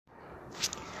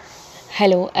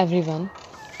Hello everyone,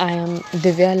 I am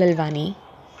Divya Lalwani.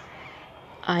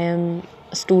 I am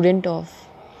a student of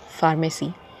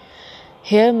pharmacy.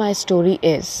 Here my story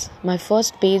is my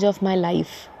first page of my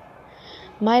life.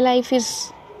 My life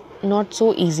is not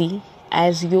so easy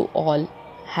as you all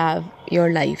have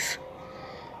your life.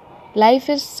 Life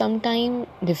is sometimes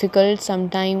difficult,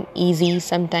 sometimes easy,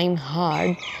 sometimes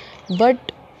hard,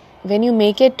 but when you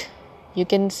make it, you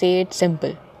can say it's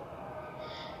simple.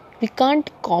 We can't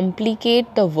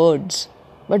complicate the words,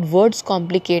 but words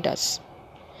complicate us.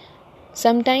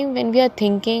 Sometimes when we are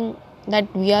thinking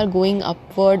that we are going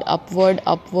upward,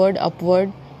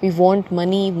 we want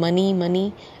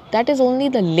money, that is only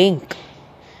the link.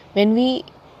 When we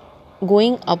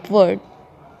going upward,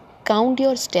 count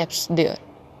your steps there.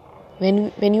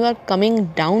 When you are coming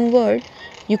downward,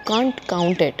 you can't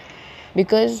count it,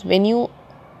 because when you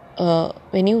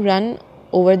run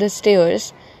over the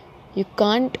stairs, you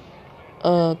can't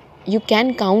you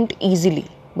can count easily,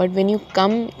 but when you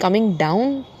coming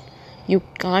down, you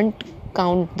can't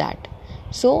count that.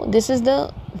 So this is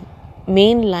the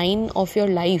main line of your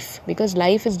life, because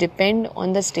life is depend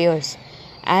on the stairs.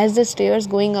 As the stairs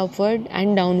going upward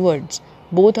and downwards,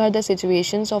 both are the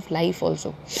situations of life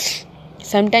also.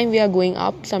 Sometimes we are going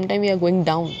up, sometimes we are going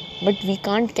down, but we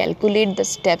can't calculate the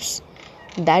steps.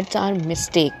 That's our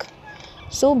mistake.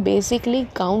 So basically,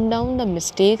 count down the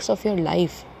mistakes of your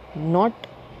life, not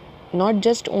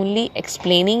just only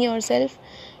explaining yourself,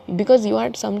 because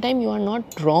sometimes you are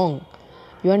not wrong.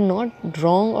 You are not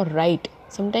wrong or right.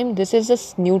 Sometimes this is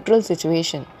a neutral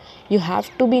situation. You have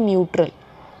to be neutral.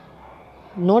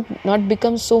 Not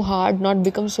become so hard, not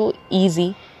become so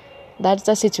easy. That's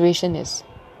the situation is.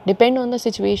 Depend on the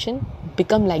situation,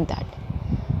 become like that.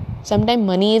 Sometimes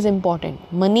money is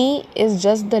important. Money is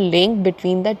just the link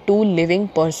between the two living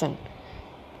person.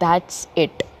 That's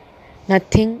it.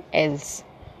 Nothing else.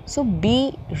 So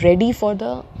be ready for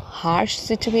the harsh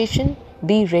situation.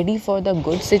 Be ready for the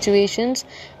good situations.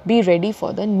 Be ready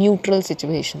for the neutral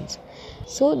situations.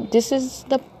 So this is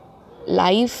the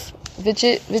life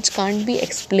which can't be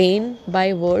explained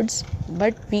by words,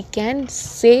 but we can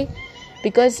say,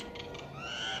 because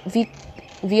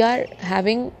we are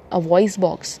having a voice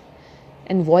box,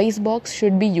 and voice box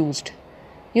should be used.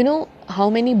 You know how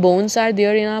many bones are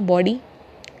there in our body?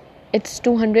 It's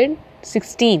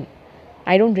 216.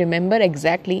 I don't remember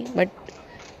exactly, but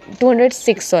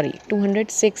 206.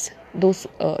 Those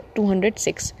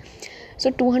 206.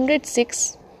 So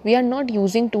 206, we are not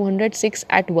using 206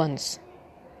 at once.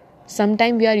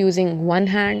 Sometimes we are using one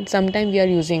hand, sometimes we are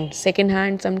using second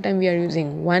hand, sometimes we are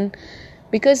using one,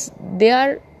 because they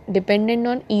are dependent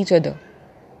on each other.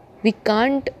 We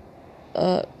can't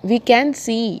we can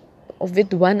see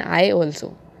with one eye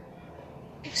also.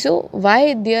 So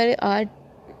why there are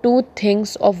two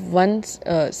things of one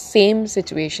same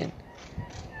situation?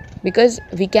 Because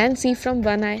we can see from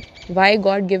one eye. Why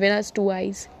God given us two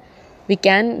eyes? We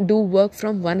can do work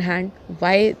from one hand.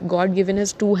 Why God given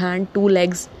us two hand, two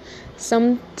legs?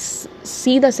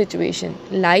 See the situation.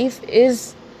 Life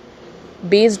is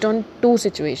based on two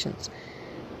situations.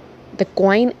 The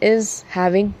coin is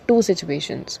having two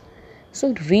situations.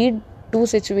 So read two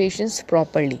situations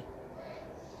properly.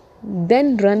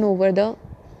 Then run over the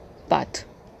path.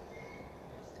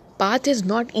 Path is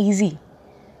not easy.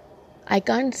 I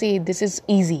can't say this is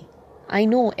easy. I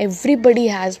know everybody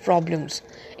has problems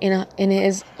in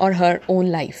his or her own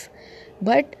life.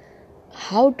 But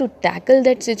how to tackle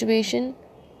that situation?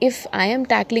 If I am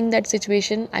tackling that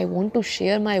situation, I want to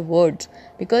share my words,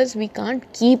 because we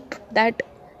can't keep that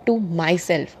to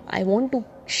myself. I want to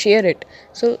share it.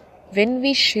 So when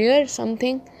we share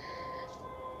something,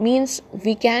 means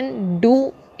we can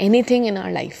do anything in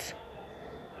our life.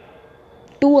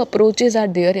 Two approaches are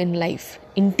there in life: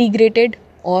 integrated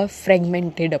or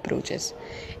fragmented approaches.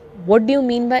 What do you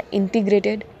mean by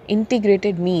integrated?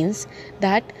 Integrated means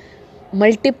that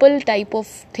multiple type of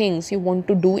things you want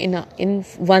to do in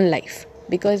one life,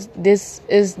 because this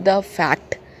is the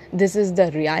fact, this is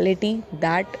the reality,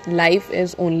 that life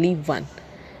is only one.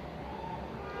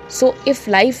 So if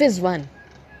life is one,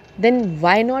 then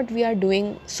why not we are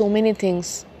doing so many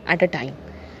things at a time?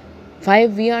 Why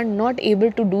we are not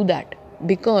able to do that?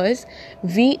 Because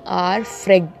we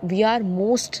are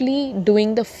mostly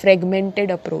doing the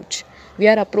fragmented approach. We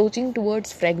are approaching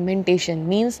towards fragmentation,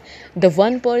 means the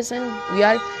one person, we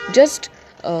are just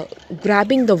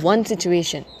grabbing the one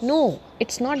situation. No,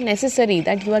 it's not necessary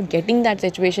that you are getting that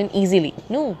situation easily.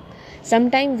 No,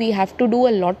 sometimes we have to do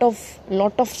a lot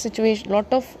of situation,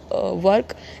 lot of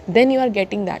work, then you are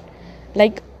getting that.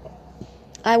 Like,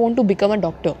 I want to become a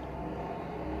doctor,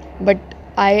 but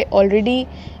I already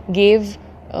gave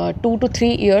 2 to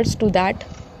 3 years to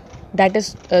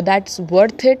that's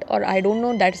worth it, or I don't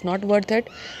know, that's not worth it,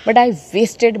 but I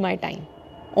wasted my time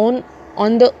on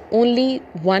the only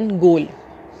one goal.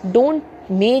 Don't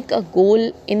make a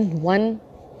goal in one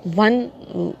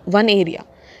area.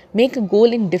 Make a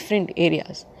goal in different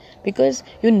areas, because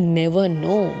you never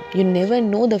know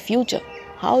the future.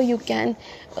 How you can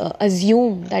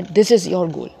assume that this is your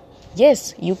goal?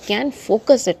 Yes, you can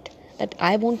focus it that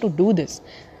I want to do this,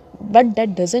 but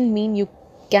that doesn't mean you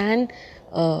can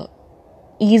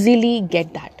easily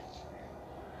get that.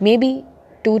 Maybe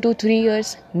 2 to 3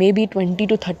 years, maybe 20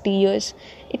 to 30 years,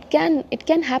 it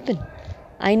can happen.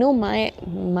 I know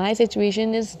my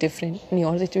situation is different and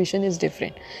your situation is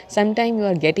different. Sometimes you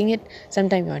are getting it,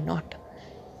 sometimes you are not.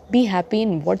 Be happy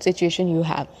in what situation you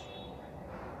have.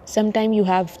 Sometimes you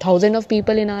have thousands of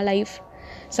people in our life,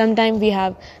 sometimes we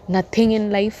have nothing in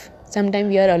life, sometimes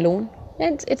we are alone.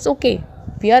 It's okay.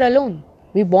 We are alone.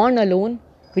 We born alone,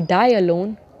 we die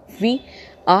alone, we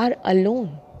are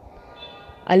alone.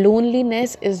 A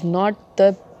loneliness is not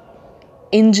the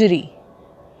injury,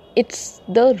 it's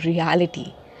the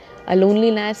reality. A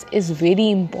loneliness is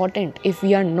very important. If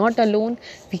we are not alone,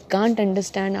 we can't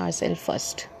understand ourselves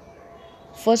first.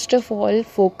 First of all,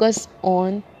 focus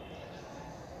on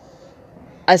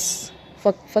us.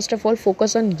 First of all,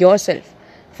 focus on yourself.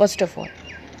 First of all,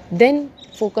 then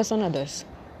focus on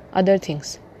other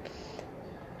things.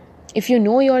 If you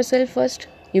know yourself first,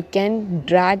 you can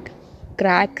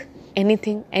crack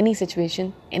anything, any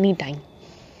situation, anytime.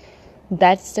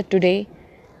 That's the today,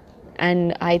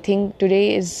 and I think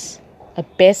today is a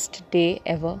best day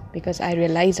ever, because I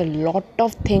realized a lot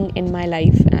of thing in my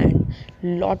life and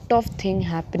lot of thing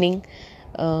happening.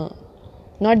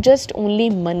 Not just only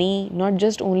money, not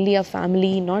just only a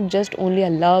family, not just only a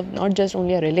love, not just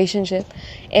only a relationship.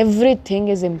 Everything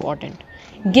is important.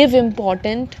 Give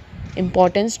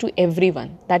importance to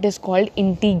everyone. That is called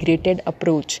integrated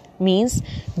approach. Means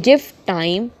give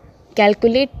time,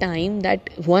 calculate time, that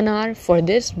 1 hour for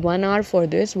this, 1 hour for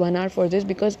this, 1 hour for this,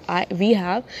 because we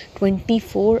have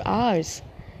 24 hours.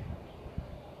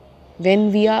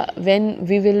 When we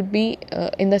will be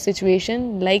in the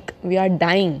situation like we are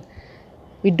dying,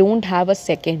 we don't have a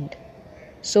second.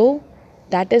 So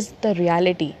that is the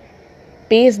reality.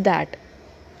 Pace that,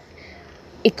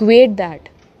 equate that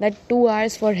 2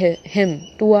 hours for him,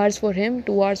 2 hours for him,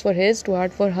 2 hours for his, 2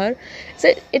 hours for her.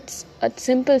 So it's a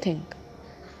simple thing.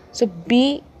 So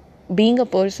being a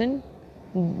person,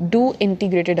 do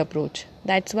integrated approach.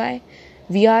 That's why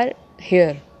we are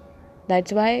here.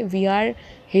 That's why we are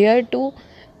here to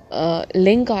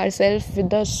link ourselves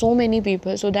with so many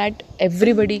people, so that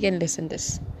everybody can listen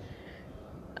this.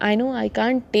 I know I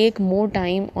can't take more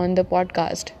time on the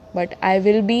podcast, but I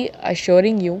will be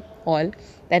assuring you all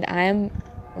that I am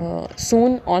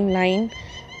soon online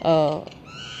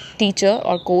teacher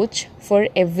or coach for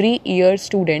every year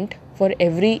student, for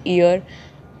every year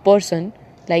person,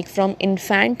 like from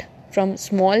infant, from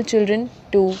small children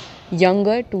to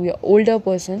younger to older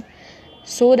person,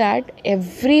 so that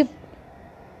every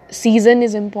season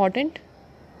is important.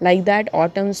 Like that,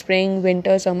 autumn, spring,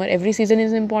 winter, summer, every season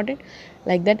is important.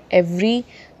 Like that, every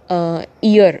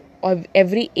year or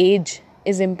every age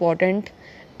is important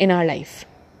in our life.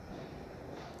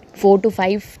 4 to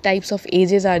 5 types of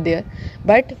ages are there,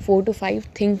 but 4 to 5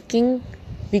 thinking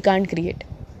we can't create.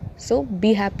 So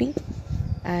be happy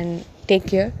and take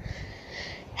care.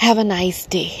 Have a nice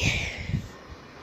day.